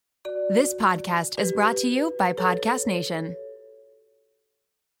This podcast is brought to you by Podcast Nation.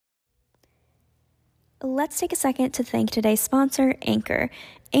 Let's take a second to thank today's sponsor, Anchor.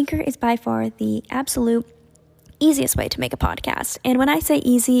 Anchor is by far the absolute easiest way to make a podcast. And when I say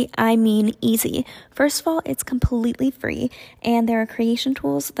easy, I mean easy. First of all, it's completely free, and there are creation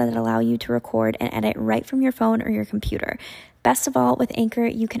tools that allow you to record and edit right from your phone or your computer. Best of all, with Anchor,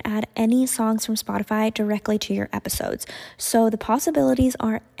 you can add any songs from Spotify directly to your episodes. So the possibilities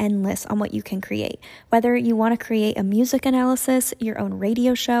are endless on what you can create. Whether you want to create a music analysis, your own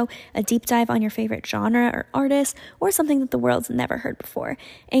radio show, a deep dive on your favorite genre or artist, or something that the world's never heard before.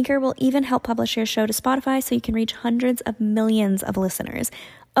 Anchor will even help publish your show to Spotify so you can reach hundreds of millions of listeners.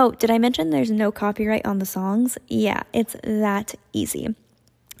 Oh, did I mention there's no copyright on the songs? Yeah, it's that easy.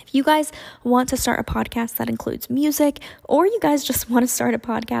 If you guys want to start a podcast that includes music, or you guys just want to start a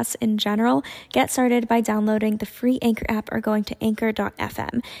podcast in general, get started by downloading the free Anchor app or going to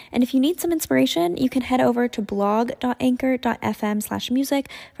anchor.fm. And if you need some inspiration, you can head over to blog.anchor.fm/music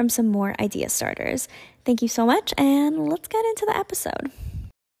from some more idea starters. Thank you so much, and let's get into the episode.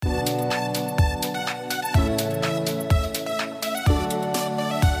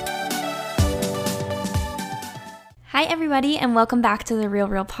 Hi, everybody, and welcome back to the Real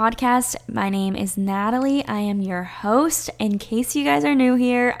Podcast. My name is Natalie. I am your host. In case you guys are new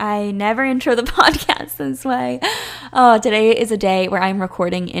here, I never intro the podcast this way. Oh, today is a day where I'm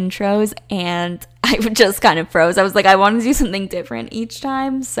recording intros, and I just kind of froze. I was like, I want to do something different each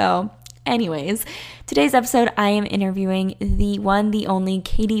time, so anyways, today's episode, I am interviewing the one, the only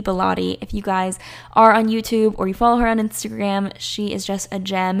Katie Bellotti. If you guys are on YouTube or you follow her on Instagram, she is just a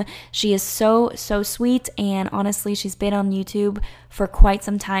gem. She is so sweet, and honestly, she's been on YouTube for quite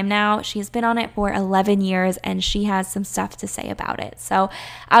some time now. She has been on it for 11 years, and she has some stuff to say about it. So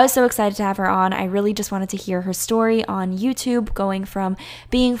I was so excited to have her on. I really just wanted to hear her story on YouTube, going from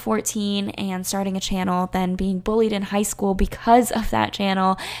being 14 and starting a channel, then being bullied in high school because of that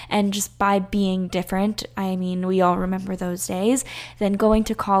channel, and just by being different. I mean, we all remember those days. Then going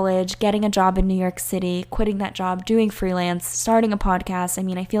to college, getting a job in New York City, quitting that job, doing freelance, starting a podcast. I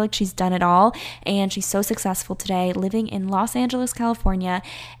mean, I feel like she's done it all, and she's so successful today, living in Los Angeles, California,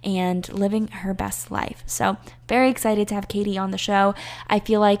 and living her best life. So very excited to have Katie on the show. I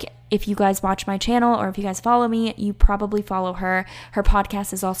feel like if you guys watch my channel or if you guys follow me, you probably follow her. Her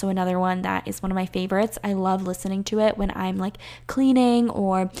podcast is also another one that is one of my favorites. I love listening to it when I'm like cleaning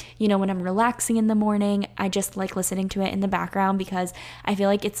or, when I'm relaxing in the morning. I just like listening to it in the background because I feel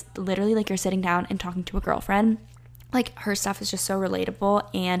like it's literally like you're sitting down and talking to a girlfriend. Like, her stuff is just so relatable,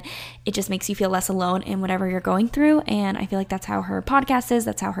 and it just makes you feel less alone in whatever you're going through. And I feel like that's how her podcast is.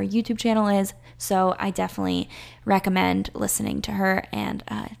 That's how her YouTube channel is. So I definitely recommend listening to her and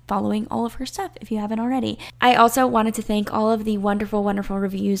following all of her stuff if you haven't already. I also wanted to thank all of the wonderful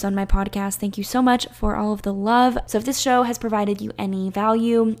reviews on my podcast. Thank you so much for all of the love. So if this show has provided you any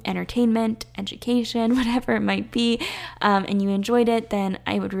value, entertainment, education, whatever it might be, and you enjoyed it, then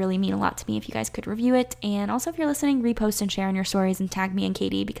it would really mean a lot to me if you guys could review it. And also, if you're listening, repost and share on your stories and tag me and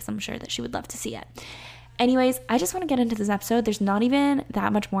Katie, because I'm sure that she would love to see it. Anyways, I just want to get into this episode. There's not even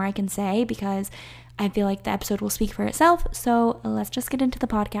that much more I can say because I feel like the episode will speak for itself. So let's just get into the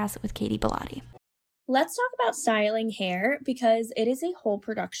podcast with Katie Bellotti. Let's talk about styling hair because it is a whole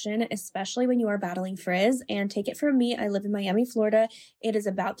production, especially when you are battling frizz. And take it from me, I live in Miami, Florida. It is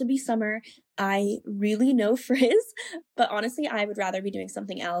about to be summer. I really know frizz, but honestly, I would rather be doing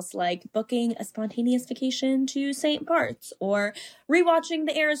something else, like booking a spontaneous vacation to St. Bart's or rewatching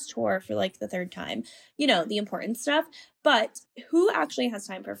the Eras tour for like the third time. The important stuff. But who actually has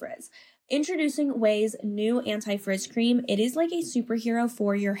time for frizz? Introducing Ouai's new anti-frizz cream. It is like a superhero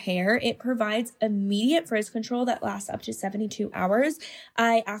for your hair. It provides immediate frizz control that lasts up to 72 hours.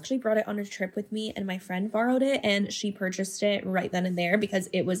 I actually brought it on a trip with me, and my friend borrowed it, and she purchased it right then and there because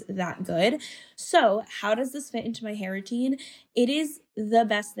it was that good. So how does this fit into my hair routine? It is the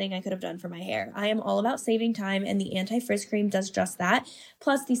best thing I could have done for my hair. I am all about saving time, and the anti-frizz cream does just that.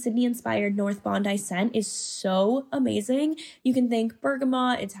 Plus, the Sydney-inspired North Bondi scent is so amazing. You can thank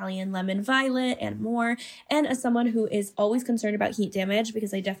bergamot, Italian lemon violet, and more. And as someone who is always concerned about heat damage,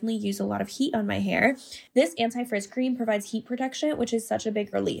 because I definitely use a lot of heat on my hair, this anti-frizz cream provides heat protection, which is such a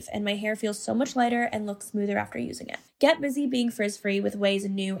big relief, and my hair feels so much lighter and looks smoother after using it. Get busy being frizz-free with Ouai's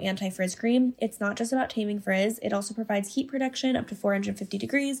new anti-frizz cream. It's not just about taming frizz, it also provides heat protection up to 450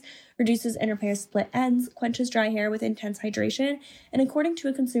 degrees, reduces and repairs split ends, quenches dry hair with intense hydration, and according to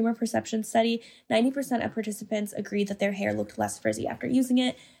a consumer perception study, 90% of participants agreed that their hair looked less frizzy after using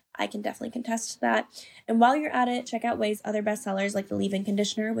it. I can definitely contest to that. And while you're at it, check out Ouai's other bestsellers like the leave-in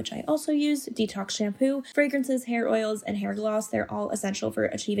conditioner, which I also use, detox shampoo, fragrances, hair oils, and hair gloss. They're all essential for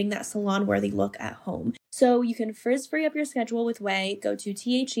achieving that salon-worthy look at home. So you can frizz-free up your schedule with Ouai. Go to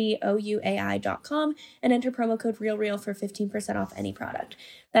theouai.com and enter promo code REALREAL for 15% off any product.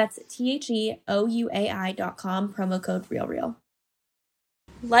 That's theouai.com, promo code REALREAL.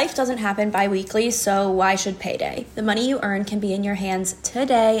 Life doesn't happen bi-weekly, so why should payday? The money you earn can be in your hands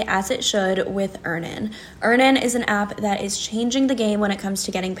today, as it should, with Earnin. Earnin is an app that is changing the game when it comes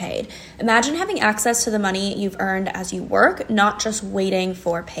to getting paid. Imagine having access to the money you've earned as you work, not just waiting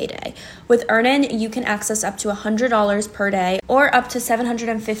for payday. With Earnin, you can access up to $100 per day or up to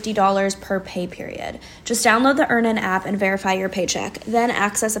 $750 per pay period. Just download the Earnin app and verify your paycheck. Then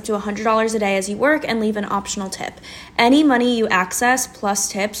access up to $100 a day as you work and leave an optional tip. Any money you access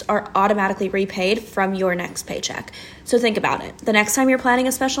plus tips are automatically repaid from your next paycheck. So think about it. The next time you're planning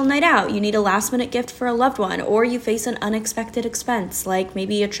a special night out, you need a last minute gift for a loved one, or you face an unexpected expense, like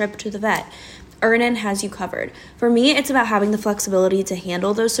maybe a trip to the vet, Earnin has you covered. For me, it's about having the flexibility to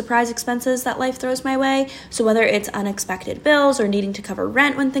handle those surprise expenses that life throws my way. So whether it's unexpected bills or needing to cover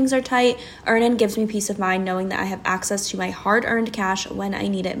rent when things are tight, Earnin gives me peace of mind knowing that I have access to my hard-earned cash when I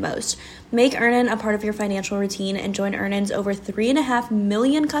need it most. Make Earnin a part of your financial routine and join Earnin's over 3.5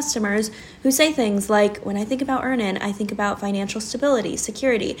 million customers who say things like, when I think about Earnin, I think about financial stability,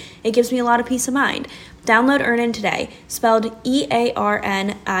 security. It gives me a lot of peace of mind. Download Earnin today, spelled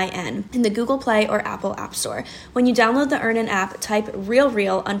EARNIN, in the Google Play or Apple App Store. When you download the Earnin app, type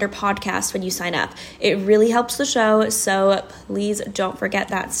RealReal under podcast when you sign up. It really helps the show, so please don't forget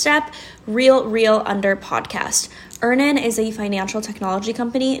that step. RealReal under podcast. Earnin is a financial technology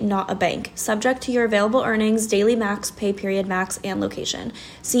company, not a bank. Subject to your available earnings, daily max, pay period max, and location.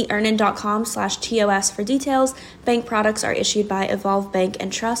 See earnin.com/TOS for details. Bank products are issued by Evolve Bank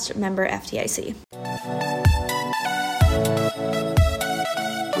and Trust, member FDIC.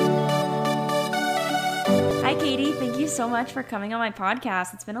 Hi, Katie. Thank you so much for coming on my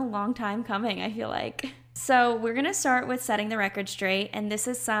podcast. It's been a long time coming, I feel like. So we're going to start with setting the record straight, and this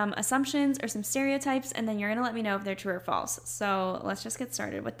is some assumptions or some stereotypes, and then you're going to let me know if they're true or false. So let's just get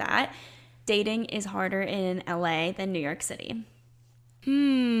started with that. Dating is harder in LA than New York City.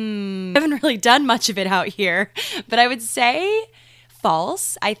 I haven't really done much of it out here, but I would say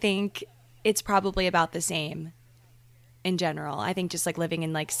false. I think it's probably about the same in general. I think just like living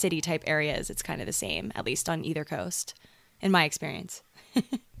in like city type areas, it's kind of the same, at least on either coast, in my experience.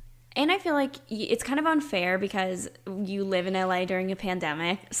 And I feel like it's kind of unfair because you live in LA during a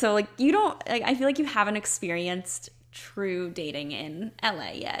pandemic. So like you don't, like, I feel like you haven't experienced true dating in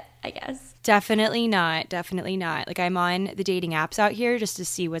LA yet, I guess. Definitely not. Definitely not. Like I'm on the dating apps out here just to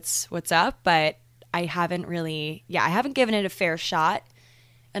see what's up, but I haven't really, I haven't given it a fair shot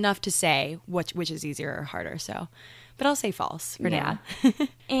enough to say which is easier or harder. So, but I'll say false for now.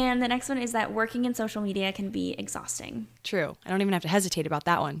 And the next one is that working in social media can be exhausting. True. I don't even have to hesitate about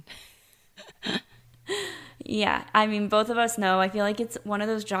that one. Yeah, I mean, both of us know. I feel like it's one of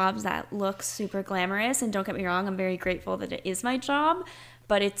those jobs that looks super glamorous, and don't get me wrong, I'm very grateful that it is my job,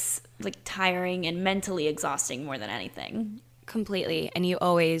 but it's like tiring and mentally exhausting more than anything. Completely. And you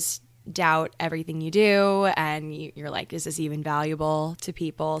always doubt everything you do, and you're like, is this even valuable to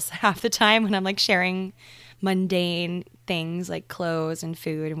people? So half the time when I'm like sharing mundane things like clothes and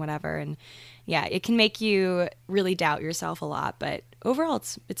food and whatever, and yeah, it can make you really doubt yourself a lot, but overall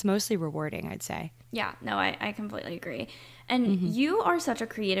it's mostly rewarding, I'd say. Yeah, no, I completely agree. And you are such a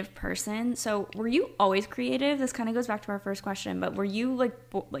creative person. So were you always creative? This kind of goes back to our first question, but were you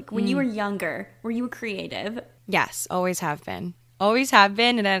like when you were younger, were you creative? Yes, always have been. Always have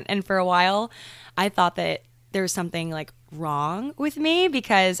been. And for a while, I thought that there was something like wrong with me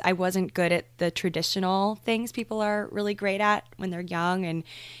because I wasn't good at the traditional things people are really great at when they're young, and,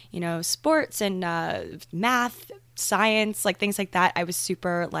 you know, sports and math, science, like things like that. I was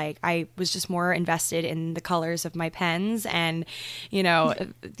super like, I was just more invested in the colors of my pens and, you know,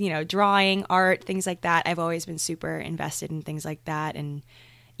 drawing, art, things like that. I've always been super invested in things like that, and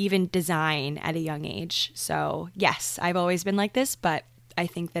even design at a young age. So yes, I've always been like this, but I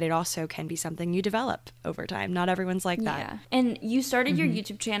think that it also can be something you develop over time. Not everyone's like that. Yeah. And you started your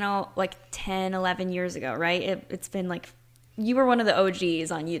YouTube channel like 10, 11 years ago, right? It's been like, you were one of the OGs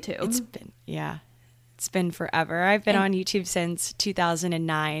on YouTube. It's been forever. I've been on YouTube since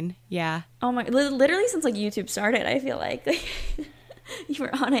 2009. Yeah. Oh my, literally since like YouTube started, I feel like. You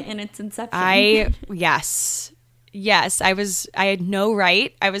were on it in its inception. Yes, I had no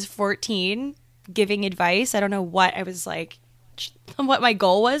right. I was 14 giving advice. I don't know what I was like, what my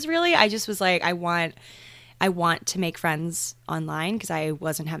goal was really. I just was like, I want I want to make friends online because I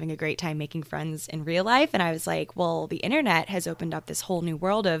wasn't having a great time making friends in real life. And I was like, well, the internet has opened up this whole new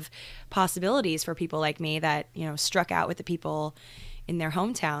world of possibilities for people like me that, you know, struck out with the people in their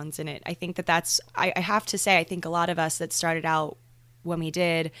hometowns. And I think that's, I have to say, I think a lot of us that started out when we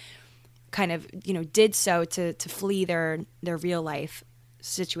did kind of, you know, did so to flee their real life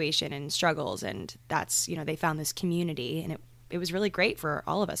situation and struggles. And that's, you know, they found this community, and it was really great for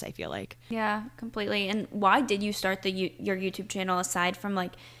all of us, I feel like. Yeah, completely. And why did you start your YouTube channel aside from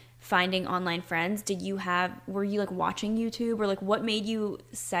like finding online friends? Were you like watching YouTube, or like what made you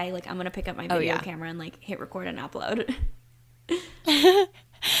say like I'm gonna pick up my video camera and like hit record and upload?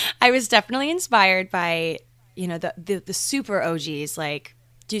 I was definitely inspired by, you know, the super OGs like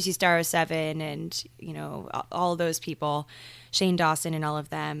Juicy Star 07 and, you know, all those people, Shane Dawson and all of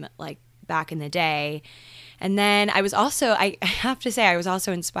them, like back in the day. And then I have to say, I was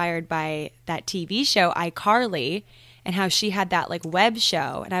also inspired by that TV show, iCarly, and how she had that like web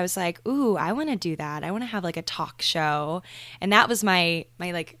show. And I was like, ooh, I want to do that. I want to have like a talk show. And that was my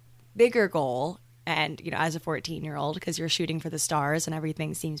like bigger goal. And, you know, as a 14-year-old, because you're shooting for the stars and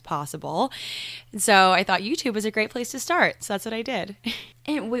everything seems possible. So I thought YouTube was a great place to start. So that's what I did.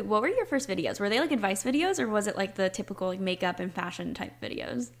 And wait, what were your first videos? Were they like advice videos, or was it like the typical like makeup and fashion type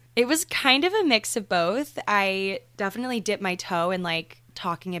videos? It was kind of a mix of both. I definitely dipped my toe in like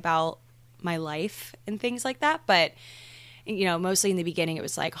talking about my life and things like that. But, you know, mostly in the beginning, it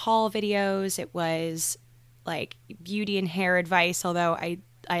was like haul videos. It was like beauty and hair advice, although I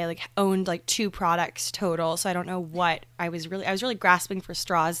like owned like 2 products total, so I don't know what I was really grasping for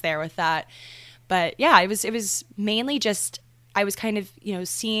straws there with that. But yeah, it was mainly just I was kind of, you know,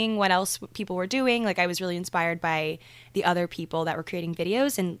 seeing what else people were doing. Like I was really inspired by the other people that were creating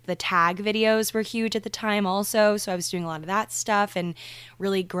videos, and the tag videos were huge at the time also, so I was doing a lot of that stuff and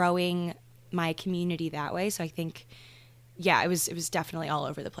really growing my community that way. So I think it was definitely all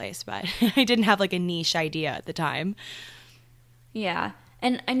over the place, but I didn't have like a niche idea at the time. Yeah.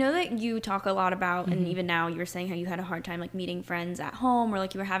 And I know that you talk a lot about, and even now you were saying how you had a hard time like meeting friends at home, or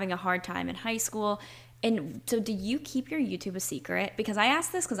like you were having a hard time in high school. And so do you keep your YouTube a secret? Because I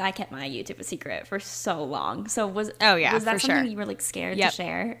asked this because I kept my YouTube a secret for so long. So was that something you were like scared to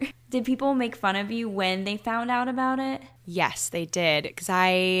share? Did people make fun of you when they found out about it? Yes, they did. Because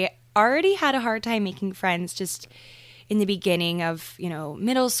I already had a hard time making friends just in the beginning of, you know,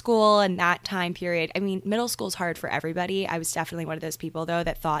 middle school and that time period. I mean, middle school is hard for everybody. I was definitely one of those people, though,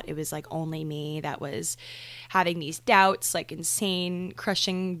 that thought it was like only me that was having these doubts, like insane,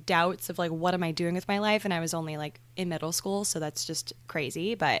 crushing doubts of like, what am I doing with my life? And I was only like in middle school, so that's just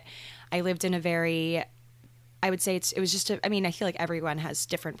crazy. But I lived in a very, I would say it was just I feel like everyone has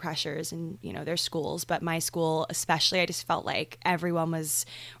different pressures in, you know, their schools, but my school especially, I just felt like everyone was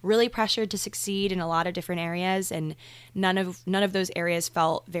really pressured to succeed in a lot of different areas, and none of those areas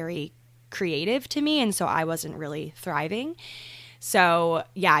felt very creative to me, and so I wasn't really thriving. So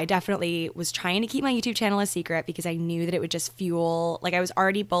yeah, I definitely was trying to keep my YouTube channel a secret because I knew that it would just fuel, like I was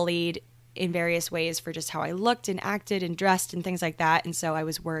already bullied in various ways for just how I looked and acted and dressed and things like that, and so I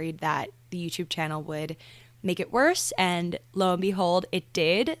was worried that the YouTube channel would make it worse, and lo and behold, it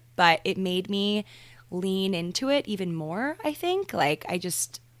did. But it made me lean into it even more, I think. Like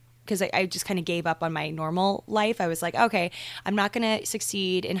because I just kind of gave up on my normal life. I was like, okay, I'm not going to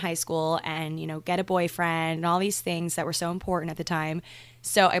succeed in high school and, you know, get a boyfriend and all these things that were so important at the time.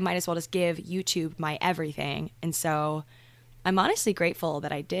 So I might as well just give YouTube my everything. And so I'm honestly grateful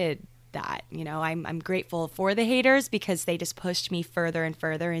that I did that. You know, I'm grateful for the haters because they just pushed me further and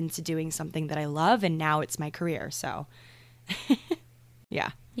further into doing something that I love, and now it's my career. So yeah,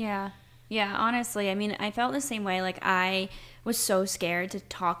 honestly, I mean, I felt the same way. Like I was so scared to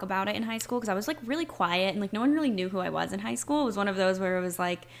talk about it in high school because I was like really quiet, and like no one really knew who I was in high school. It was one of those where it was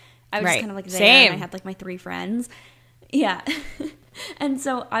like I was just kind of like there. Same. And I had like my 3 friends. Yeah. And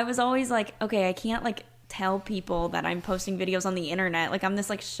so I was always like, okay, I can't like tell people that I'm posting videos on the internet. Like I'm this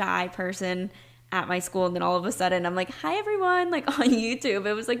like shy person at my school, and then all of a sudden I'm like, hi everyone, like on YouTube.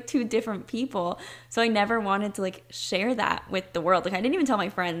 It was like 2 different people. So I never wanted to like share that with the world. Like I didn't even tell my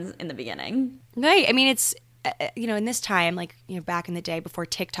friends in the beginning. Right. I mean, it's you know, in this time, like, you know, back in the day before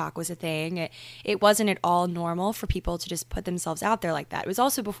TikTok was a thing, it wasn't at all normal for people to just put themselves out there like that. It was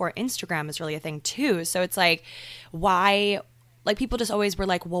also before Instagram was really a thing too. So it's like, why? Like people just always were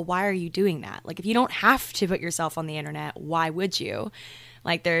like, well, why are you doing that? Like if you don't have to put yourself on the internet, why would you?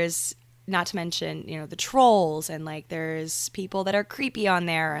 Like there's, not to mention, you know, the trolls, and like there's people that are creepy on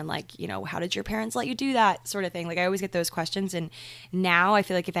there, and like, you know, how did your parents let you do that sort of thing? Like I always get those questions, and now I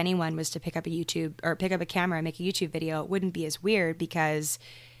feel like if anyone was to pick up a camera and make a YouTube video, it wouldn't be as weird because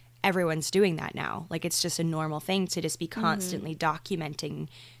everyone's doing that now. Like, it's just a normal thing to just be constantly documenting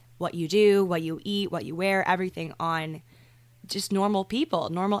what you do, what you eat, what you wear, everything on just normal people.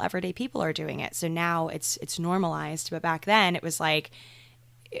 Normal everyday people are doing it. So now it's normalized. But back then it was like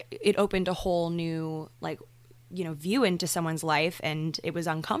it opened a whole new, like, you know, view into someone's life, and it was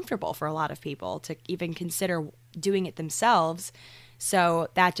uncomfortable for a lot of people to even consider doing it themselves. So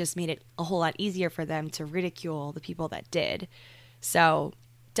that just made it a whole lot easier for them to ridicule the people that did. So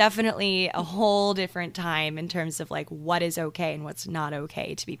definitely a whole different time in terms of like what is okay and what's not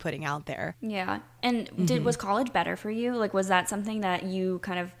okay to be putting out there. Yeah. And was college better for you? Like, was that something that you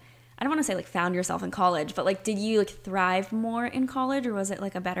kind of, I don't want to say like found yourself in college, but like, did you like thrive more in college, or was it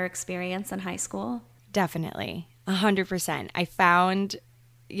like a better experience than high school? Definitely. 100%. I found,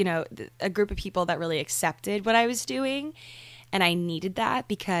 you know, a group of people that really accepted what I was doing. And I needed that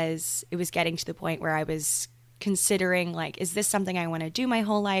because it was getting to the point where I was considering, like, is this something I want to do my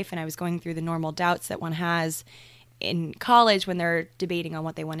whole life? And I was going through the normal doubts that one has in college when they're debating on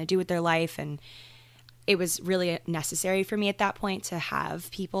what they want to do with their life. And it was really necessary for me at that point to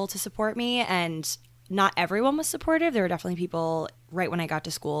have people to support me. And not everyone was supportive. There were definitely people right when I got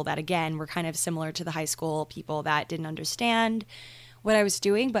to school that, again, were kind of similar to the high school people that didn't understand what I was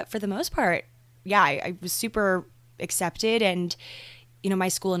doing. But for the most part, yeah, I was super accepted. And, you know, my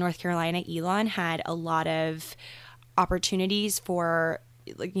school in North Carolina, Elon, had a lot of opportunities for,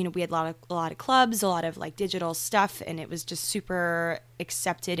 like, you know, we had a lot of clubs, a lot of like digital stuff, and it was just super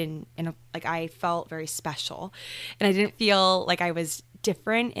accepted, and like I felt very special. And I didn't feel like I was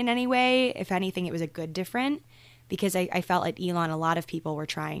different in any way. If anything, it was a good different, because I felt at Elon a lot of people were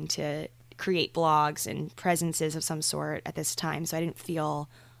trying to create blogs and presences of some sort at this time, so I didn't feel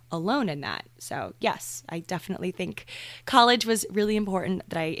alone in that. So yes, I definitely think college was really important.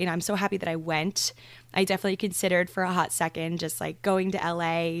 I'm so happy that I went. I definitely considered for a hot second just like going to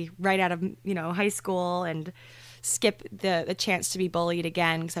LA right out of, you know, high school and skip the chance to be bullied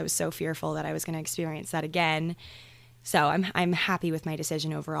again, because I was so fearful that I was going to experience that again. So I'm happy with my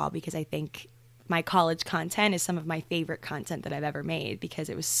decision overall, because I think my college content is some of my favorite content that I've ever made, because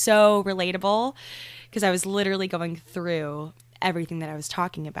it was so relatable, because I was literally going through everything that I was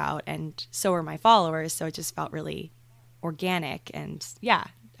talking about, and so were my followers. So it just felt really organic, and yeah,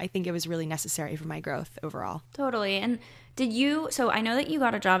 I think it was really necessary for my growth overall. Totally. And so I know that you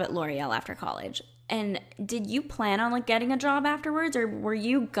got a job at L'Oreal after college, and did you plan on like getting a job afterwards, or were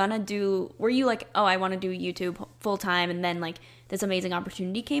you like, oh, I want to do YouTube full time, and then like this amazing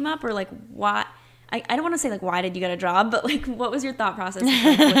opportunity came up, or like what? I don't want to say like why did you get a job, but like what was your thought process of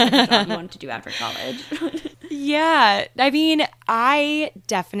like, what the job you wanted to do after college? Yeah, I mean, I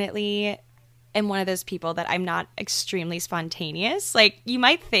definitely am one of those people that I'm not extremely spontaneous. Like, you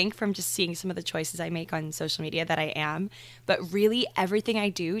might think from just seeing some of the choices I make on social media that I am, but really everything I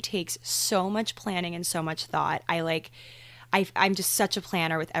do takes so much planning and so much thought. I'm just such a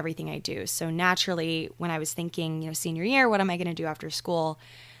planner with everything I do. So naturally, when I was thinking, you know, senior year, what am I going to do after school?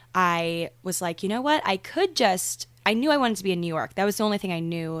 I was like, you know what? I knew I wanted to be in New York. That was the only thing I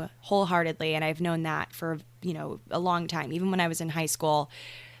knew wholeheartedly. And I've known that for, you know, a long time. Even when I was in high school,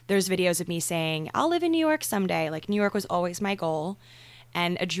 there's videos of me saying, I'll live in New York someday. Like, New York was always my goal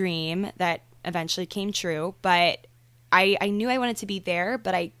and a dream that eventually came true. But I knew I wanted to be there,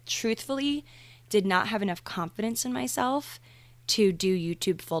 but I truthfully did not have enough confidence in myself to do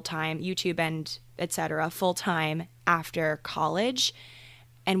YouTube and etc. full time after college.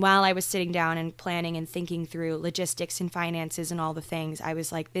 And while I was sitting down and planning and thinking through logistics and finances and all the things, I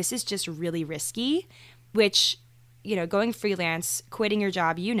was like, this is just really risky, which, you know, going freelance, quitting your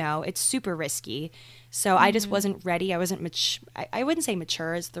job, you know, it's super risky. So I just wasn't ready. I wasn't I wouldn't say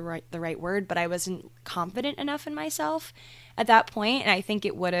mature is the right word, but I wasn't confident enough in myself at that point. And I think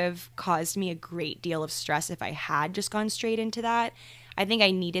it would have caused me a great deal of stress if I had just gone straight into that. I think I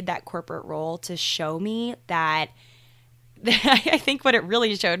needed that corporate role to show me that I think what it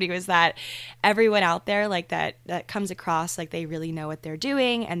really showed me was that everyone out there, like that comes across like they really know what they're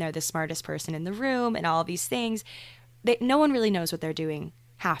doing and they're the smartest person in the room and all these things. No one really knows what they're doing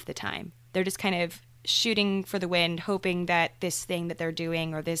half the time. They're just kind of shooting for the wind, hoping that this thing that they're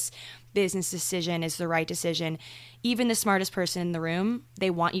doing or this business decision is the right decision. Even the smartest person in the room, they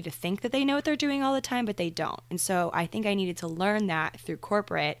want you to think that they know what they're doing all the time, but they don't. And so I think I needed to learn that through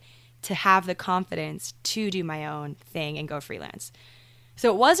corporate to have the confidence to do my own thing and go freelance.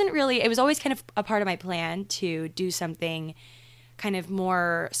 So it was always kind of a part of my plan to do something kind of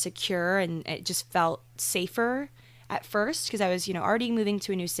more secure, and it just felt safer at first because I was, you know, already moving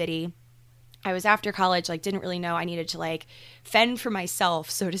to a new city. I was after college, like didn't really know I needed to like fend for myself,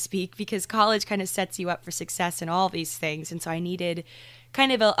 so to speak, because college kind of sets you up for success in all these things. And so I needed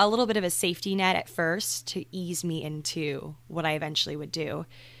kind of a little bit of a safety net at first to ease me into what I eventually would do.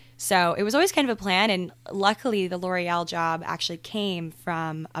 So it was always kind of a plan. And luckily, the L'Oreal job actually came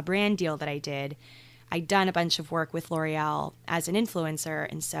from a brand deal that I did. I'd done a bunch of work with L'Oreal as an influencer.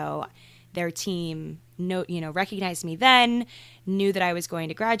 And so their team recognized me then, knew that I was going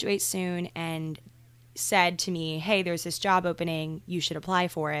to graduate soon, and said to me, hey, there's this job opening, you should apply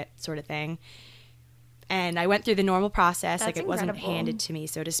for it, sort of thing. And I went through the normal process. That's it wasn't incredible. handed to me,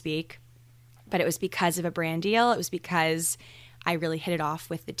 so to speak. But it was because of a brand deal. It was because I really hit it off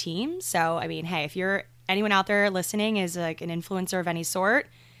with the team. So, I mean, hey, if you're anyone out there listening is like an influencer of any sort,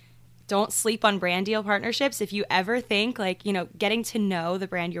 don't sleep on brand deal partnerships. If you ever think getting to know the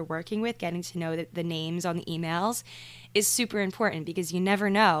brand you're working with, getting to know the names on the emails is super important, because you never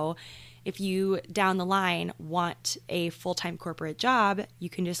know if you down the line want a full-time corporate job, you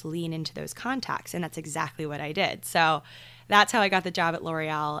can just lean into those contacts. And that's exactly what I did. So that's how I got the job at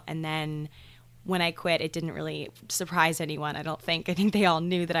L'Oreal. And then when I quit, it didn't really surprise anyone, I don't think. I think they all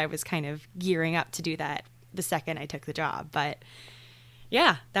knew that I was kind of gearing up to do that the second I took the job. But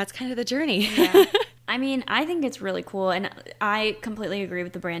yeah, that's kind of the journey. Yeah. I mean, I think it's really cool. And I completely agree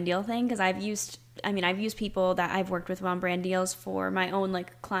with the brand deal thing, because I've used people that I've worked with on brand deals for my own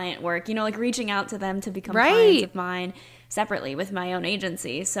client work, reaching out to them to become clients of mine separately with my own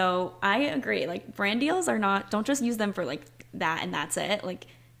agency. So I agree. Brand deals don't just use them for that and that's it.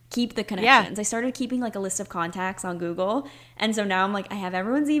 Keep the connections. I started keeping a list of contacts on Google. And so now I'm I have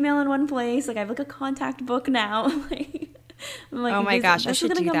everyone's email in one place. I have a contact book now. I'm oh my gosh, I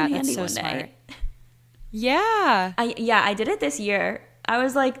should do that. That's so smart. Yeah. I did it this year. I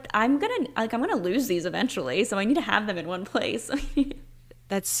was I'm gonna lose these eventually, so I need to have them in one place.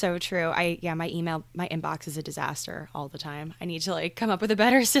 That's so true. My inbox is a disaster all the time. I need to come up with a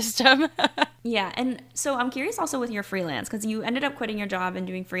better system. Yeah, and so I'm curious also with your freelance, because you ended up quitting your job and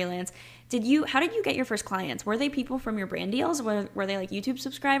doing freelance. How did you get your first clients? Were they people from your brand deals? Were they YouTube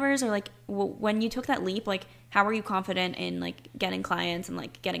subscribers? Or when you took that leap, how were you confident in getting clients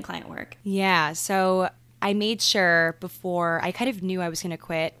and getting client work? Yeah, so I made sure I kind of knew I was going to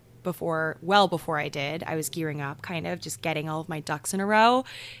quit before I did. I was gearing up, kind of just getting all of my ducks in a row,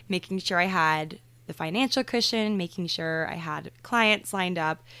 making sure I had the financial cushion, making sure I had clients lined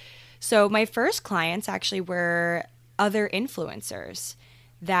up. So my first clients actually were other influencers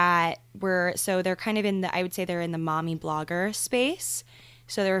they're kind of I would say they're in the mommy blogger space.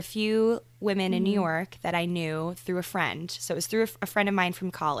 So there were a few women in New York that I knew through a friend. So it was through a friend of mine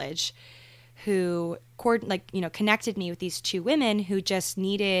from college who connected me with these two women who just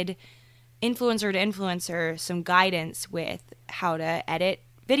needed influencer to influencer some guidance with how to edit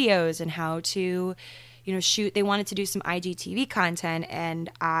videos and how to shoot. They wanted to do some IGTV content,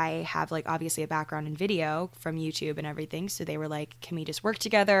 and I have obviously a background in video from YouTube and everything, so they were can we just work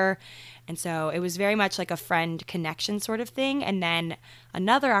together? And so it was very much a friend connection sort of thing. And then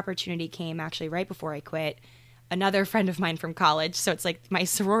another opportunity came actually right before I quit. Another friend of mine from college, so it's my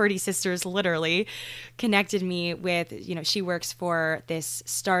sorority sisters literally connected me with, she works for this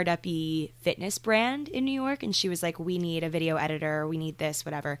startup-y fitness brand in New York, and she was we need a video editor, we need this,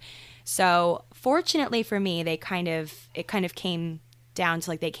 whatever. So fortunately for me, it kind of came down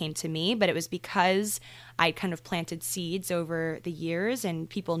to they came to me, but it was because I kind of planted seeds over the years, and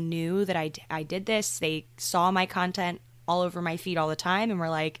people knew that I did this. They saw my content all over my feed all the time and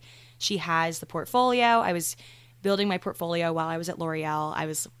were she has the portfolio. I was building my portfolio while I was at L'Oreal. I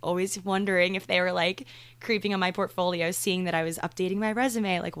was always wondering if they were creeping on my portfolio, seeing that I was updating my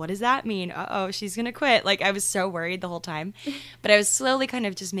resume. What does that mean? Uh-oh, she's going to quit. I was so worried the whole time. But I was slowly kind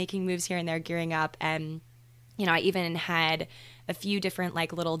of just making moves here and there, gearing up. And, I even had a few different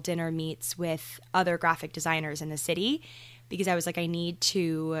little dinner meets with other graphic designers in the city, because I was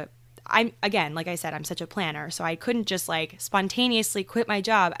again, like I said, I'm such a planner. So I couldn't just spontaneously quit my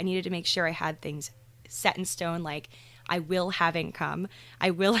job. I needed to make sure I had things set in stone, I will have income,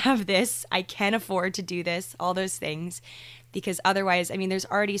 I will have this, I can afford to do this, all those things, because otherwise, there's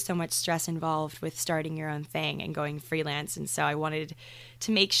already so much stress involved with starting your own thing and going freelance. And so I wanted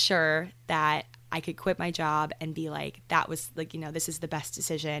to make sure that I could quit my job and be that was this is the best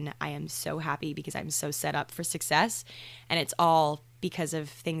decision. I am so happy because I'm so set up for success, and it's all because of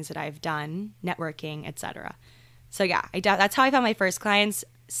things that I've done, networking, etc. So yeah, that's how I found my first clients.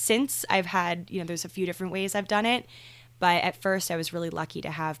 Since I've had, there's a few different ways I've done it, but at first I was really lucky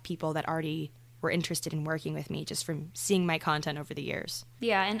to have people that already were interested in working with me just from seeing my content over the years.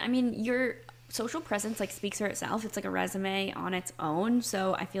 Yeah, and your social presence speaks for itself. It's a resume on its own,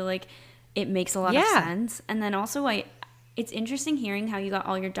 so I feel it makes a lot of sense. And then also it's interesting hearing how you got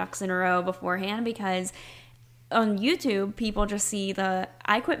all your ducks in a row beforehand, because on YouTube, people just see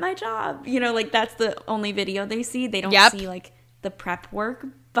I quit my job. Like that's the only video they see. They don't see like the prep work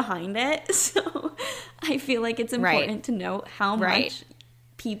behind it. So I feel like it's important to note how much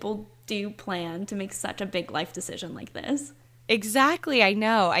people do plan to make such a big life decision like this. Exactly. I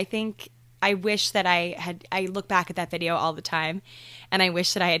know. I wish that I look back at that video all the time, and I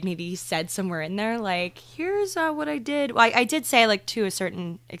wish that I had maybe said somewhere in there, like, here's what I did. Well, I did say, like, to a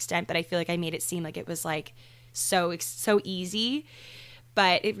certain extent, but I feel like I made it seem like it was, like, so easy.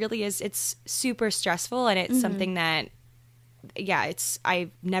 But it really is, it's super stressful, and it's something that, I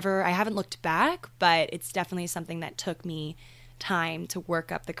haven't looked back, but it's definitely something that took me time to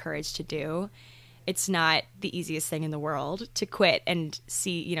work up the courage to do. It's not the easiest thing in the world to quit and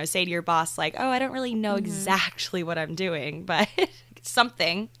say to your boss, like, oh, I don't really know exactly what I'm doing, but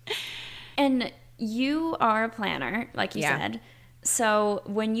something. And you are a planner, like you said. So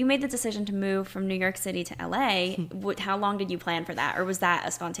when you made the decision to move from New York City to LA, how long did you plan for that? Or was that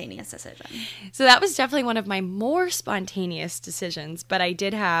a spontaneous decision? So that was definitely one of my more spontaneous decisions, but I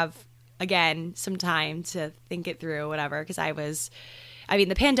did have, again, some time to think it through, whatever, because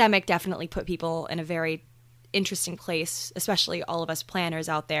the pandemic definitely put people in a very interesting place, especially all of us planners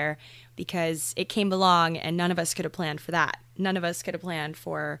out there, because it came along and none of us could have planned for that. None of us could have planned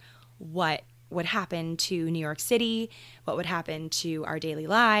for what would happen to New York City, what would happen to our daily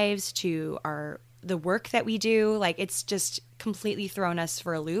lives, to the work that we do. Like, it's just completely thrown us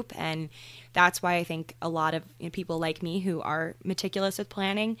for a loop. And that's why I think a lot of people like me who are meticulous with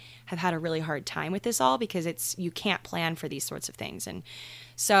planning have had a really hard time with this all, because you can't plan for these sorts of things. And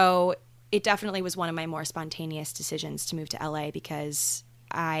so it definitely was one of my more spontaneous decisions to move to LA, because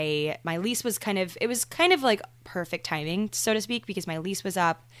my lease was kind of like perfect timing, so to speak, because my lease was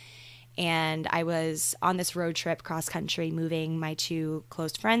up and I was on this road trip cross country moving my two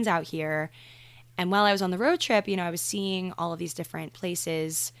close friends out here. And while I was on the road trip, I was seeing all of these different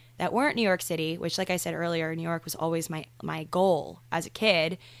places that weren't New York City, which, like I said earlier, New York was always my goal as a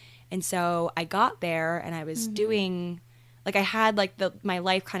kid. And so I got there and I was doing, like, I had like my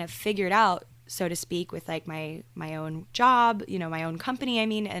life kind of figured out, so to speak, with like my own job, my own company,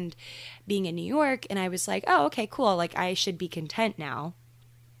 and being in New York. And I was like, oh, okay, cool. Like, I should be content now.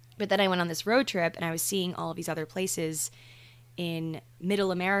 But then I went on this road trip and I was seeing all of these other places in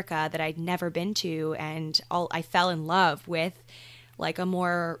middle America that I'd never been to, and I fell in love with, like, a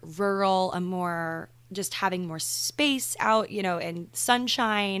more rural, a more just having more space out, and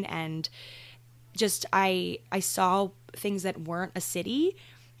sunshine, and just I saw things that weren't a city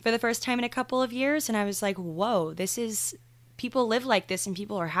for the first time in a couple of years, and I was like, whoa, people live like this and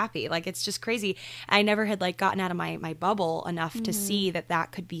people are happy. Like, it's just crazy. I never had like gotten out of my bubble enough to see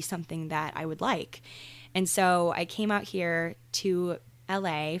that could be something that I would like. And so I came out here to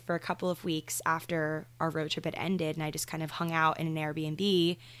LA for a couple of weeks after our road trip had ended, and I just kind of hung out in an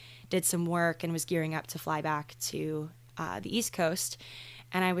Airbnb, did some work, and was gearing up to fly back to the East Coast.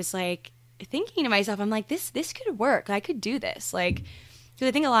 And I was like thinking to myself, I'm like, this could work. I could do this. Like, because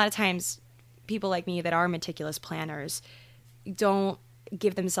I think a lot of times people like me that are meticulous planners don't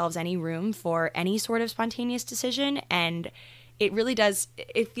give themselves any room for any sort of spontaneous decision. And it really does,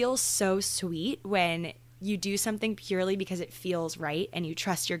 it feels so sweet when you do something purely because it feels right and you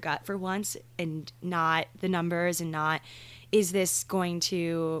trust your gut for once, and not the numbers, and not, is this going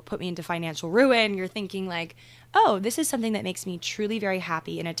to put me into financial ruin? You're thinking like, oh, this is something that makes me truly very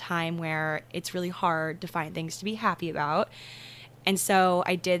happy in a time where it's really hard to find things to be happy about. And so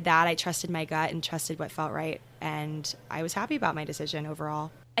I did that. I trusted my gut and trusted what felt right. And I was happy about my decision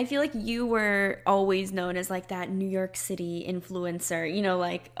overall. I feel like you were always known as like that New York City influencer,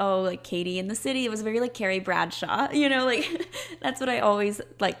 like, oh, like Katie in the city. It was very like Carrie Bradshaw, like that's what I always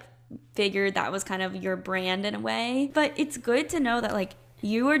like figured that was kind of your brand in a way. But it's good to know that like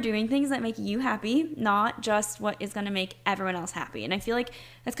you are doing things that make you happy, not just what is going to make everyone else happy. And I feel like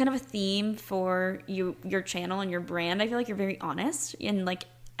that's kind of a theme for your channel and your brand. I feel like you're very honest in like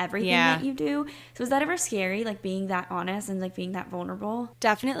everything that you do. So is that ever scary, like being that honest and like being that vulnerable?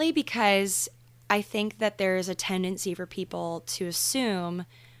 Definitely, because I think that there's a tendency for people to assume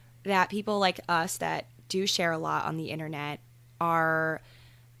that people like us that do share a lot on the internet are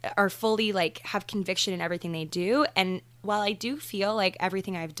fully like have conviction in everything they do. And while I do feel like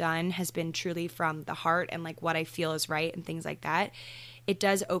everything I've done has been truly from the heart and like what I feel is right and things like that, it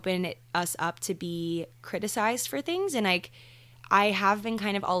does open us up to be criticized for things. And like, I have been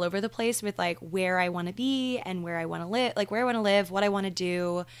kind of all over the place with like where I want to be and where I want to live, like where I want to live, what I want to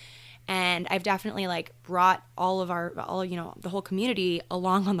do. And I've definitely like brought the whole community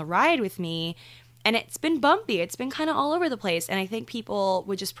along on the ride with me. And it's been bumpy. It's been kind of all over the place. And I think people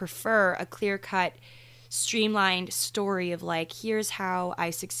would just prefer a clear-cut streamlined story of like, here's how I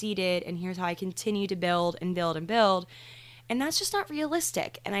succeeded and here's how I continue to build and build and build. And that's just not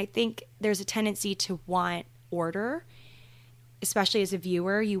realistic. And I think there's a tendency to want order, especially as a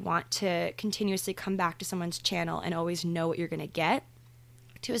viewer. You want to continuously come back to someone's channel and always know what you're going to get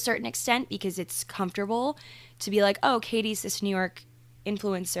to a certain extent, because it's comfortable to be like, oh, Katie's this New York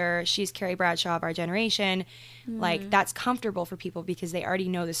influencer, she's Carrie Bradshaw of our generation. Like, that's comfortable for people because they already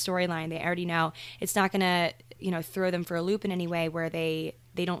know the storyline. They already know it's not going to, throw them for a loop in any way where they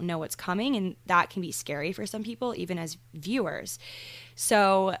don't know what's coming. And that can be scary for some people, even as viewers.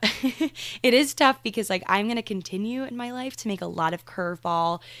 So it is tough because like I'm going to continue in my life to make a lot of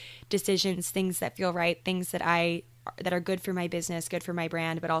curveball decisions, things that feel right, things that are good for my business, good for my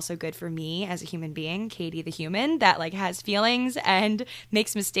brand, but also good for me as a human being, Katie the human that like has feelings and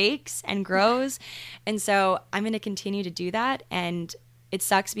makes mistakes and grows. And so I'm going to continue to do that. And it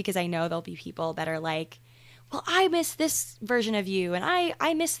sucks because I know there'll be people that are like, well, I miss this version of you and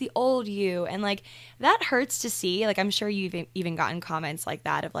I miss the old you. And like that hurts to see. Like I'm sure you've even gotten comments like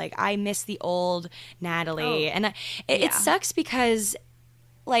that of like, I miss the old Natalie. And it sucks because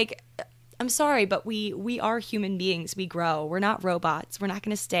like, I'm sorry, but we are human beings. We grow. We're not robots. We're not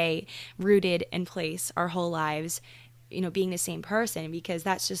going to stay rooted in place our whole lives, being the same person, because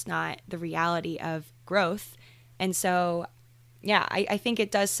that's just not the reality of growth. And so, yeah, I think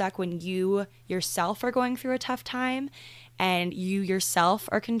it does suck when you yourself are going through a tough time and you yourself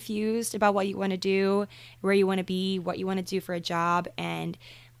are confused about what you want to do, where you want to be, what you want to do for a job, and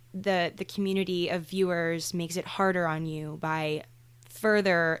the community of viewers makes it harder on you by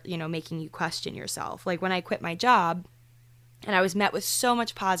further, making you question yourself. Like when I quit my job and I was met with so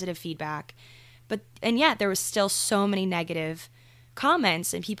much positive feedback, and yet there was still so many negative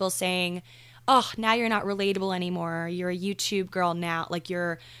comments and people saying, oh, now you're not relatable anymore. You're a YouTube girl now. Like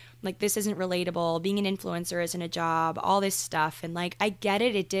this isn't relatable. Being an influencer isn't a job, all this stuff. And like, I get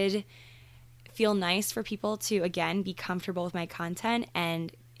it. It did feel nice for people to, again, be comfortable with my content.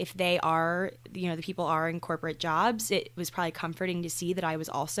 And if they are, the people are in corporate jobs, it was probably comforting to see that I was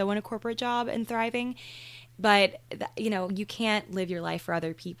also in a corporate job and thriving. But, you can't live your life for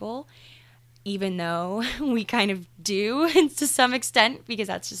other people, even though we kind of do to some extent, because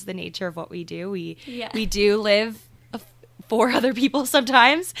that's just the nature of what we do. We do live for other people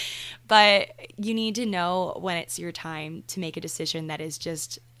sometimes, but you need to know when it's your time to make a decision that is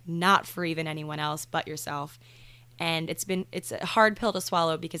just not for even anyone else but yourself. And it's a hard pill to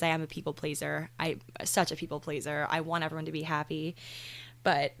swallow because I am a people pleaser. I'm such a people pleaser. I want everyone to be happy.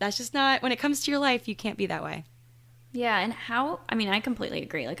 But that's just not, when it comes to your life, you can't be that way. Yeah, and I completely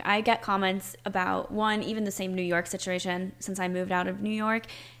agree. Like, I get comments about, even the same New York situation. Since I moved out of New York,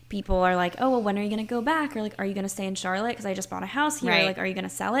 people are like, oh, well, when are you going to go back? Or like, are you going to stay in Charlotte? Because I just bought a house here. Right. Like, are you going to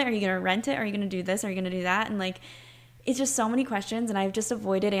sell it? Are you going to rent it? Are you going to do this? Are you going to do that? And like, it's just so many questions, and I've just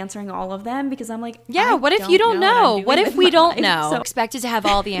avoided answering all of them because I'm like, yeah, what if you don't know? What if we don't know? So, expected to have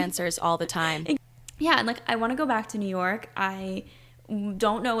all the answers all the time. Yeah, and like, I want to go back to New York. I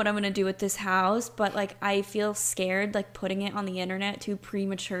don't know what I'm going to do with this house, but like, I feel scared like putting it on the internet too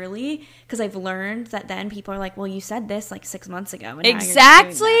prematurely because I've learned that then people are like, well, you said this like 6 months ago. And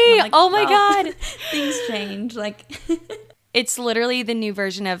exactly. Like, oh my God. Things change. Like, it's literally the new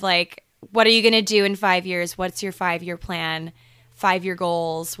version of like, what are you going to do in 5 years? What's your 5-year plan, 5-year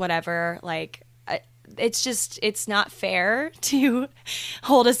goals, whatever? Like, it's not fair to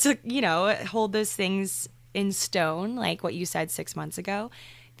hold those things in stone, like what you said 6 months ago,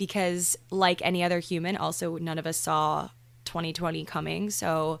 because like any other human, also none of us saw 2020 coming.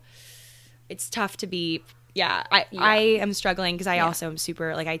 So it's tough to be, I am struggling because I also am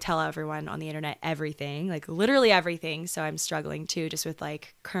super, like I tell everyone on the internet everything, like literally everything. So I'm struggling too, just with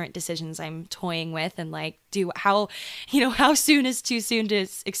like current decisions I'm toying with and like how soon is too soon to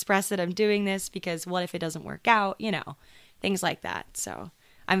express that I'm doing this, because what if it doesn't work out, things like that. So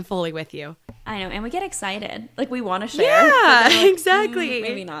I'm fully with you. I know, and we get excited. Like, we want to share. Yeah, like, exactly.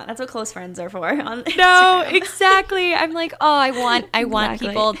 Maybe not. That's what close friends are for on Instagram. No, exactly. I'm like, oh, I want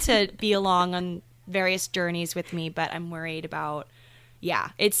people to be along on various journeys with me, but I'm worried about,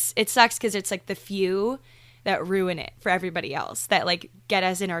 it sucks because it's like the few that ruin it for everybody else, that like get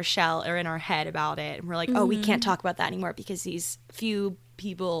us in our shell or in our head about it. And we're like, oh, we can't talk about that anymore because these few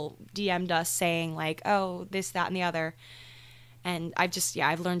people DM'd us saying like, oh, this, that, and the other. And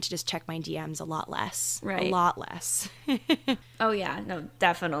I've learned to just check my DMs a lot less. Right. A lot less. Oh, yeah. No,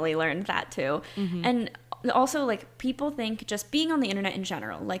 definitely learned that too. Mm-hmm. And also, like, people think, just being on the internet in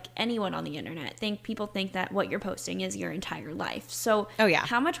general, like anyone on the internet, people think that what you're posting is your entire life. So Oh, yeah.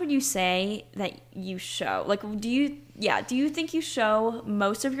 how much would you say that you show? Like, do you think you show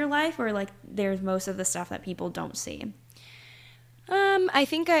most of your life, or like there's most of the stuff that people don't see? I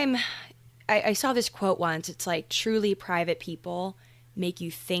think I saw this quote once. It's like, truly private people make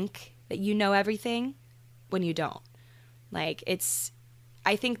you think that you know everything when you don't. Like,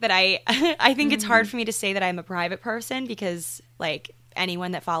 I think that I think it's hard for me to say that I'm a private person, because like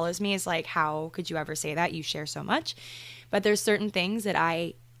anyone that follows me is like, how could you ever say that? You share so much. But there's certain things that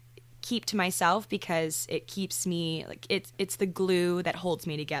I keep to myself because it keeps me, like, it's the glue that holds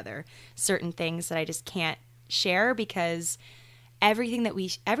me together. Certain things that I just can't share, because everything that we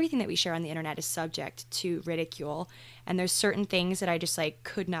share on the internet is subject to ridicule, and there's certain things that I just like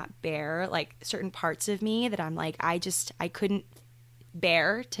could not bear, like certain parts of me that I'm like, I couldn't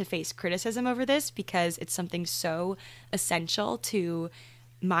bear to face criticism over this, because it's something so essential to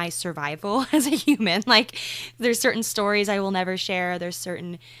my survival as a human. Like, there's certain stories I will never share, there's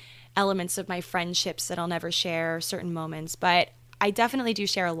certain elements of my friendships that I'll never share, certain moments, but I definitely do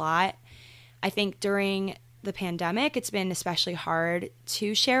share a lot. I think during the pandemic, it's been especially hard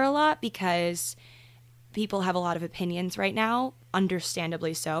to share a lot, because people have a lot of opinions right now,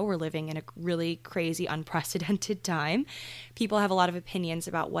 understandably so. We're living in a really crazy, unprecedented time. People have a lot of opinions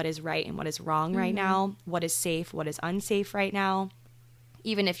about what is right and what is wrong right now, what is safe, what is unsafe right now.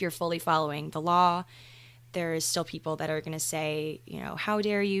 Even if you're fully following the law, there is still people that are going to say, you know, how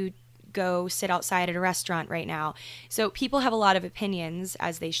dare you go sit outside at a restaurant right now. So people have a lot of opinions,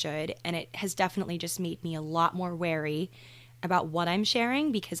 as they should, and it has definitely just made me a lot more wary about what I'm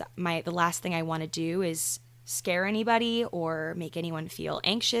sharing, because the last thing I want to do is scare anybody or make anyone feel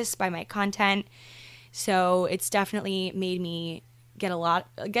anxious by my content. So it's definitely made me get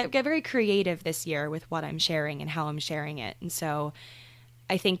very creative this year with what I'm sharing and how I'm sharing it. And so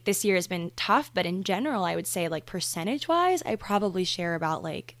I think this year has been tough, but in general, I would say, like, percentage wise, I probably share about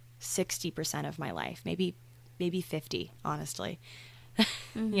like 60% of my life, maybe 50, honestly.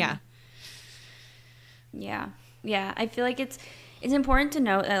 Yeah. I feel like it's important to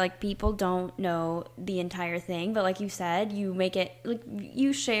note that, like, people don't know the entire thing, but like you said, you make it, like,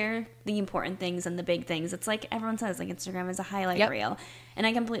 you share the important things and the big things. It's like everyone says, like, Instagram is a highlight reel, and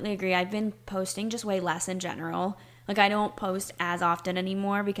I completely agree. I've been posting just way less in general. Like, I don't post as often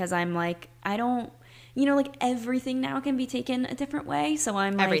anymore, because I'm like, I don't, like, everything now can be taken a different way. So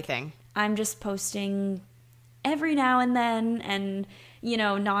I'm like, Everything. I'm just posting every now and then, and,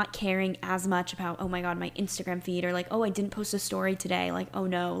 not caring as much about, oh my God, my Instagram feed, or like, oh, I didn't post a story today. Like, oh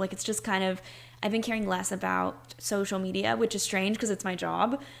no, like, it's just kind of, I've been caring less about social media, which is strange because it's my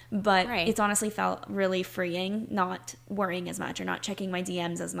job, but It's honestly felt really freeing, not worrying as much, or not checking my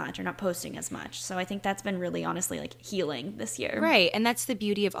DMs as much, or not posting as much. So I think that's been really, honestly, like, healing this year. Right. And that's the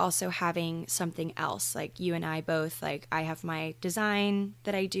beauty of also having something else. Like, you and I both, like, I have my design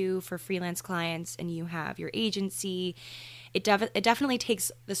that I do for freelance clients, and you have your agency. It definitely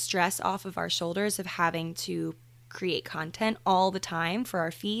takes the stress off of our shoulders of having to create content all the time for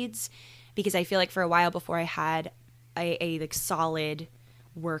our feeds, because I feel like for a while before I had a like solid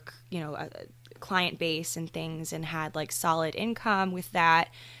work, a client base and things, and had like solid income with that,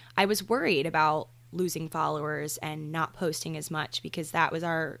 I was worried about losing followers and not posting as much, because that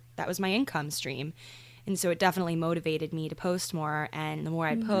was my income stream. And so it definitely motivated me to post more, and the more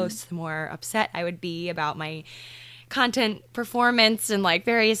I'd post, the more upset I would be about my content performance and like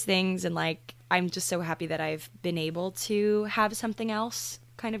various things. And like, I'm just so happy that I've been able to have something else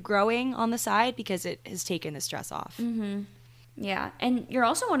kind of growing on the side, because it has taken the stress off. Yeah. And you're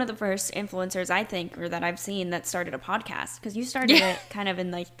also one of the first influencers, I think, or that I've seen, that started a podcast, because you started it kind of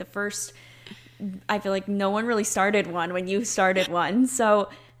in like the first, I feel like no one really started one when you started one. So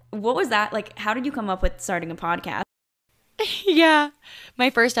what was that like? How did you come up with starting a podcast? Yeah, my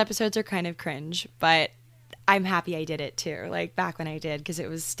first episodes are kind of cringe, but I'm happy I did it too, like back when I did, because it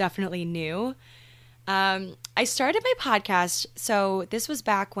was definitely new. I started my podcast, so this was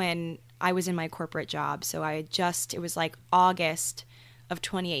back when I was in my corporate job. So it was like August of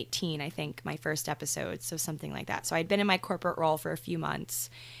 2018, I think, my first episode, so something like that. So I'd been in my corporate role for a few months,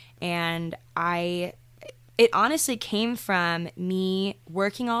 and it honestly came from me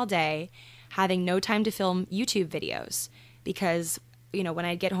working all day, having no time to film YouTube videos, because when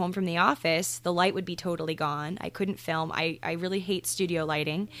I'd get home from the office, the light would be totally gone. I couldn't film. I really hate studio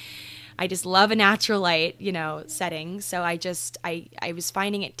lighting. I just love a natural light, setting. So I was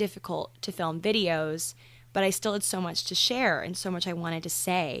finding it difficult to film videos, but I still had so much to share and so much I wanted to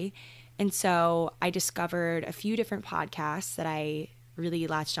say. And so I discovered a few different podcasts that I really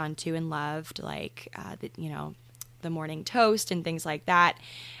latched onto and loved, like, the morning toast and things like that.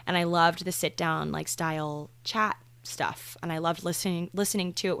 And I loved the sit down, like, style chat stuff. And I loved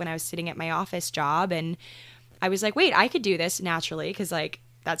listening to it when I was sitting at my office job. And I was like, wait, I could do this naturally, because, like,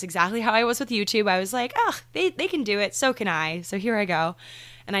 that's exactly how I was with YouTube. I was like, oh, they can do it, so can I. So here I go.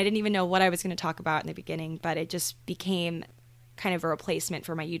 And I didn't even know what I was going to talk about in the beginning, but it just became kind of a replacement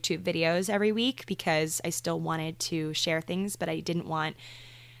for my YouTube videos every week, because I still wanted to share things, but I didn't want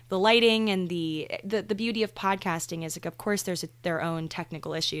the lighting. And the beauty of podcasting is, like, of course there's their own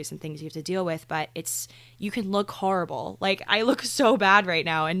technical issues and things you have to deal with, but you can look horrible. Like, I look so bad right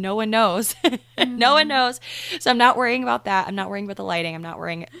now and no one knows. No one knows. So I'm not worrying about that. I'm not worrying about the lighting. I'm not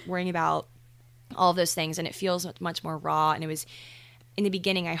worrying about all of those things. And it feels much more raw. And it was, in the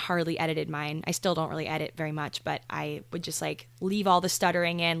beginning, I hardly edited mine. I still don't really edit very much, but I would just, like, leave all the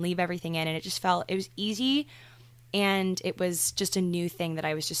stuttering in, leave everything in. And it just it was easy. And it was just a new thing that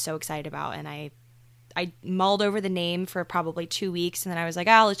I was just so excited about. And I mulled over the name for probably 2 weeks. And then I was like,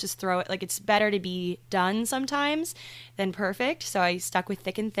 let's just throw it. Like, it's better to be done sometimes than perfect. So I stuck with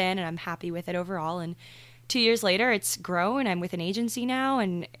Thick and Thin, and I'm happy with it overall. And 2 years later, it's grown. I'm with an agency now,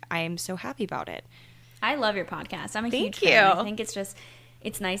 and I am so happy about it. I love your podcast. I'm a huge Thank fan. you. I think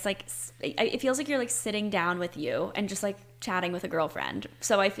it's nice. Like, it feels like you're, like, sitting down with you and just, like, chatting with a girlfriend.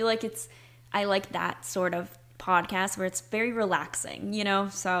 So I feel like I like that sort of podcast where it's very relaxing,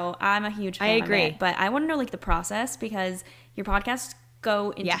 so I'm a huge fan. I agree. Of it. But I want to know, like, the process, because your podcasts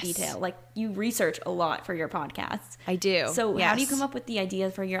go into detail. Like, you research a lot for your podcasts. I do. So how do you come up with the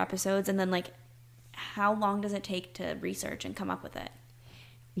ideas for your episodes, and then, like, how long does it take to research and come up with it?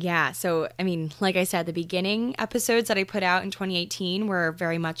 Yeah. So, I mean, like I said, the beginning episodes that I put out in 2018 were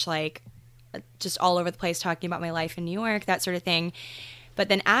very much like just all over the place, talking about my life in New York, that sort of thing. But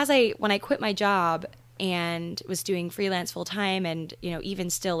then when I quit my job and was doing freelance full time, and, even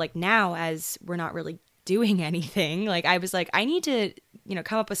still, like, now, as we're not really doing anything, like, I was like, I need to,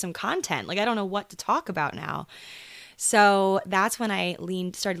 come up with some content. Like, I don't know what to talk about now. So that's when I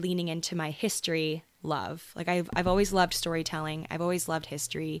started leaning into my history love. Like, I've always loved storytelling. I've always loved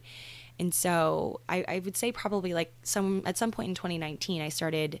history. And so I would say probably, like, at some point in 2019, I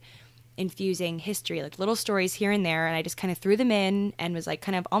started infusing history, like little stories here and there, and I just kind of threw them in and was, like,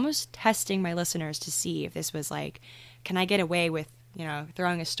 kind of almost testing my listeners to see if this was, like, can I get away with,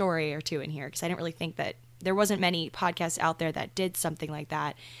 throwing a story or two in here? Because I didn't really think that there wasn't many podcasts out there that did something like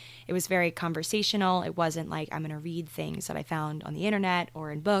that. It was very conversational. It wasn't like I'm going to read things that I found on the internet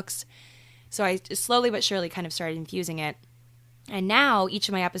or in books. So I just slowly but surely kind of started infusing it. And now each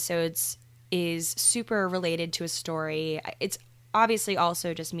of my episodes is super related to a story. It's obviously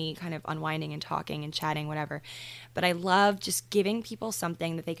also just me kind of unwinding and talking and chatting, whatever. But I love just giving people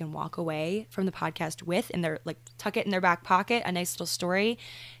something that they can walk away from the podcast with, and they're, like, tuck it in their back pocket, a nice little story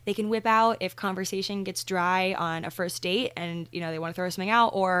they can whip out if conversation gets dry on a first date and, they want to throw something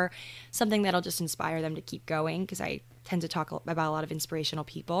out, or something that'll just inspire them to keep going, because I tend to talk about a lot of inspirational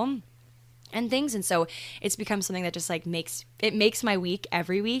people and things. And so it's become something that just, like, makes my week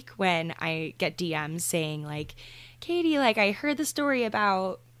every week when I get DMs saying, like, Katie, like, I heard the story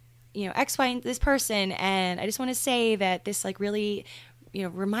about, X, Y, and this person, and I just want to say that this, like, really,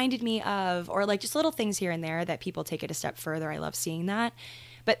 reminded me of, or, like, just little things here and there that people take it a step further. I love seeing that.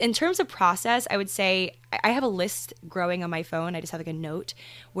 But in terms of process, I would say I have a list growing on my phone. I just have, like, a note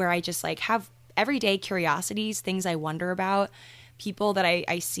where I just, like, have everyday curiosities, things I wonder about, people that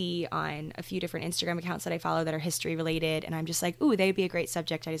I see on a few different Instagram accounts that I follow that are history related. And I'm just like, ooh, they'd be a great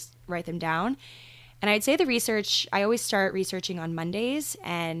subject. I just write them down. And I'd say the research, I always start researching on Mondays,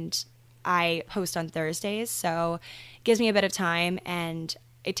 and I post on Thursdays. So it gives me a bit of time, and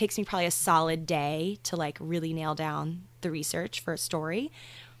it takes me probably a solid day to, like, really nail down the research for a story,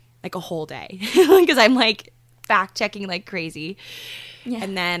 like a whole day, because I'm, like, fact checking like crazy. Yeah.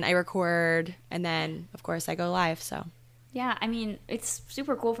 And then I record, and then of course I go live. So yeah, I mean, it's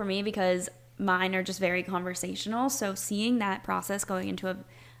super cool for me because mine are just very conversational. So seeing that process going into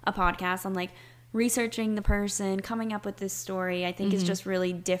a podcast, I'm like researching the person, coming up with this story, I think is just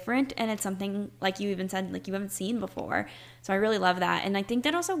really different. And it's something, like you even said, like you haven't seen before. So I really love that. And I think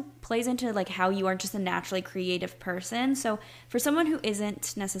that also plays into like how you are just a naturally creative person. So for someone who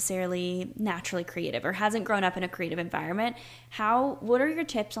isn't necessarily naturally creative or hasn't grown up in a creative environment, what are your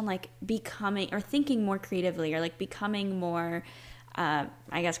tips on like becoming or thinking more creatively or like becoming more I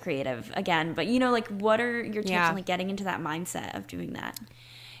guess creative again, but you know, like what are your tips on like getting into that mindset of doing that?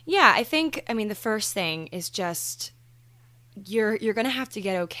 Yeah, I think, I mean, the first thing is just you're going to have to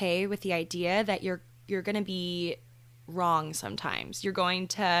get okay with the idea that you're going to be wrong sometimes. You're going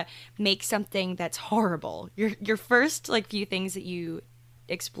to make something that's horrible. Your first like few things that you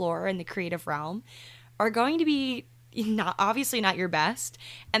explore in the creative realm are going to be obviously not your best,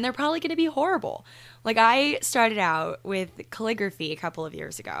 and they're probably going to be horrible. Like, I started out with calligraphy a couple of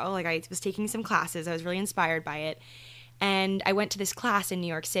years ago. Like, I was taking some classes. I was really inspired by it. And I went to this class in New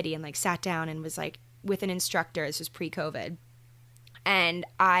York City and like sat down and was like with an instructor. This was pre-COVID. And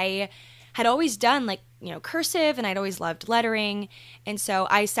I had always done like, cursive, and I'd always loved lettering. And so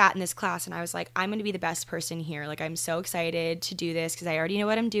I sat in this class and I was like, I'm going to be the best person here. Like, I'm so excited to do this because I already know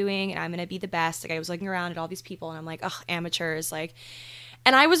what I'm doing and I'm going to be the best. Like, I was looking around at all these people and I'm like, ugh, amateurs. Like,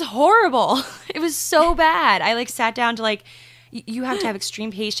 and I was horrible. It was so bad. I like sat down to like, you have to have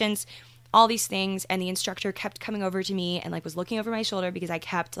extreme patience, all these things. And the instructor kept coming over to me and like was looking over my shoulder because I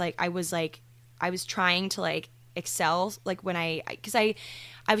kept I was trying to like excel, like when because I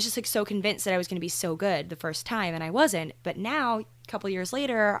was just like so convinced that I was going to be so good the first time, and I wasn't. But now, a couple years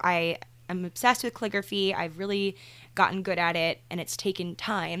later, I am obsessed with calligraphy. I've really gotten good at it, and it's taken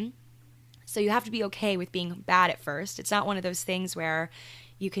time. So you have to be okay with being bad at first. It's not one of those things where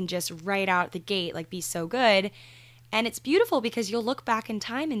you can just right out the gate like be so good. And it's beautiful because you'll look back in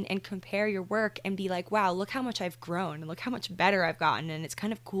time and compare your work and be like, wow, look how much I've grown and look how much better I've gotten. And it's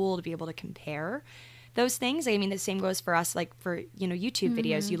kind of cool to be able to compare those things. I mean, the same goes for us, like for, YouTube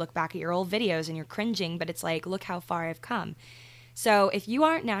videos. You look back at your old videos and you're cringing, but it's like, look how far I've come. So if you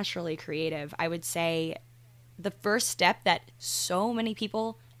aren't naturally creative, I would say the first step that so many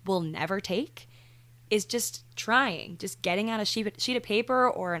people will never take is just trying, just getting out a sheet of paper,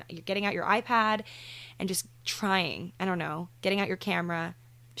 or you're getting out your iPad and just trying, I don't know, getting out your camera,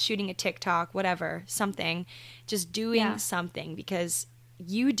 shooting a TikTok, whatever, something, just doing something, because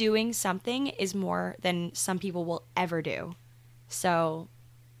you doing something is more than some people will ever do. So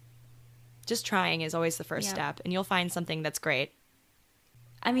just trying is always the first step, and you'll find something that's great.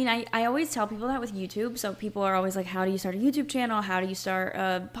 I mean, I always tell people that with YouTube. So people are always like, how do you start a YouTube channel? How do you start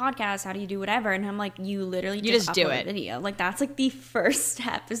a podcast? How do you do whatever? And I'm like, you literally just do upload it. a video. Like, that's like the first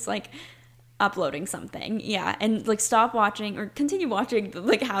step, is like uploading something. Yeah. And like stop watching or continue watching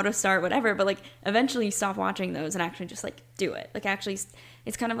like how to start whatever, but like eventually stop watching those and actually just like do it. Like, actually,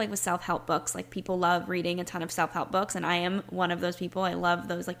 it's kind of like with self-help books. Like, people love reading a ton of self-help books, and I am one of those people. I love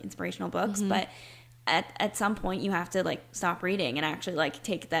those like inspirational books, but at some point you have to like stop reading and actually like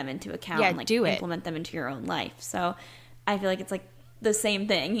take them into account and like implement them into your own life. So I feel like it's like the same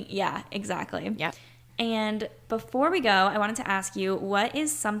thing. Yeah, exactly. Yeah. And before we go, I wanted to ask you, what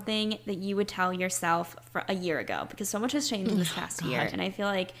is something that you would tell yourself for a year ago? Because so much has changed in this past year, and I feel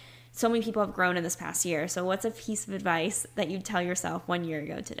like so many people have grown in this past year. So what's a piece of advice that you'd tell yourself 1 year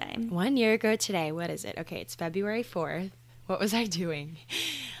ago today? 1 year ago today, what is it? Okay, it's February 4th. What was I doing?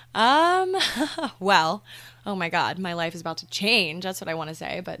 Well, oh my God, my life is about to change. That's what I want to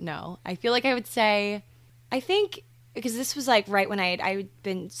say, but no. I feel like I would say, I think, because this was like right when I'd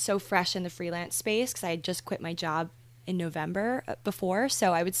been so fresh in the freelance space, because I had just quit my job in November before.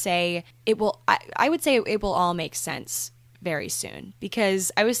 So I would say I would say it will all make sense very soon,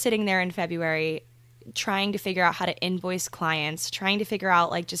 because I was sitting there in February trying to figure out how to invoice clients, trying to figure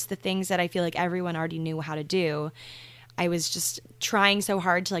out like just the things that I feel like everyone already knew how to do. I was just trying so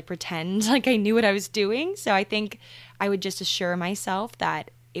hard to like pretend like I knew what I was doing. So I think I would just assure myself that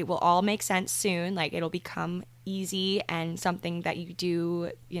it will all make sense soon. Like, it'll become easy and something that you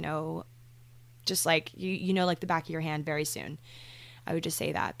do, just like, like the back of your hand very soon. I would just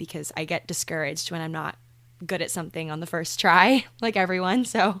say that, because I get discouraged when I'm not good at something on the first try, like everyone.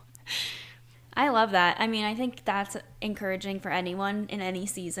 So I love that. I mean, I think that's encouraging for anyone in any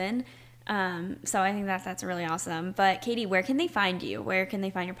season. So I think that's really awesome. But Katie, where can they find you? Where can they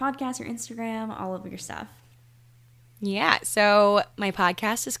find your podcast, your Instagram, all of your stuff? Yeah, so my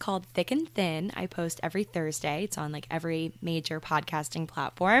podcast is called Thick and Thin. I post every Thursday. It's on like every major podcasting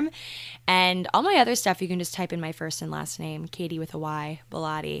platform. And all my other stuff, you can just type in my first and last name, Katie with a Y,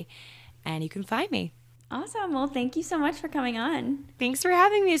 Bellotti, and you can find me. Awesome. Well, thank you so much for coming on. Thanks for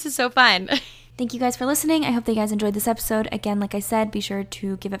having me. This is so fun. Thank you guys for listening. I hope that you guys enjoyed this episode. Again, like I said, be sure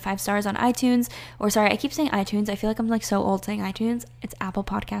to give it 5 stars on iTunes. Or sorry, I keep saying iTunes. I feel like I'm like so old saying iTunes. It's Apple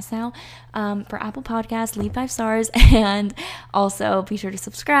Podcasts now. For Apple Podcasts, leave 5 stars. And also be sure to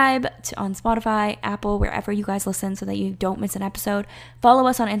subscribe on Spotify, Apple, wherever you guys listen, so that you don't miss an episode. Follow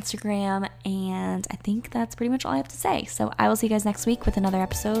us on Instagram. And I think that's pretty much all I have to say. So I will see you guys next week with another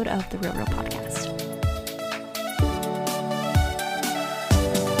episode of the Real Real Podcast.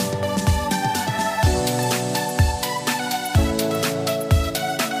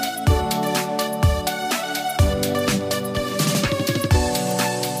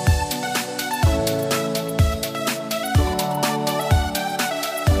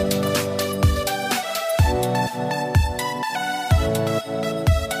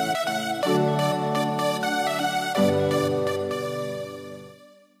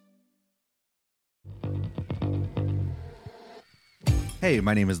 Hey,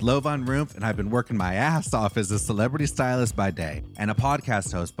 my name is Lovan Rumpf, and I've been working my ass off as a celebrity stylist by day and a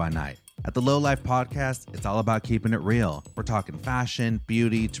podcast host by night. At the Low Life Podcast, it's all about keeping it real. We're talking fashion,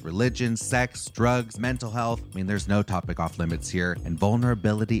 beauty, to religion, sex, drugs, mental health. I mean, there's no topic off limits here, and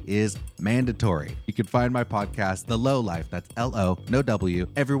vulnerability is mandatory. You can find my podcast, The Low Life, that's L-O, no W,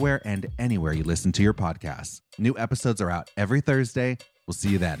 everywhere and anywhere you listen to your podcasts. New episodes are out every Thursday. We'll see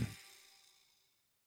you then.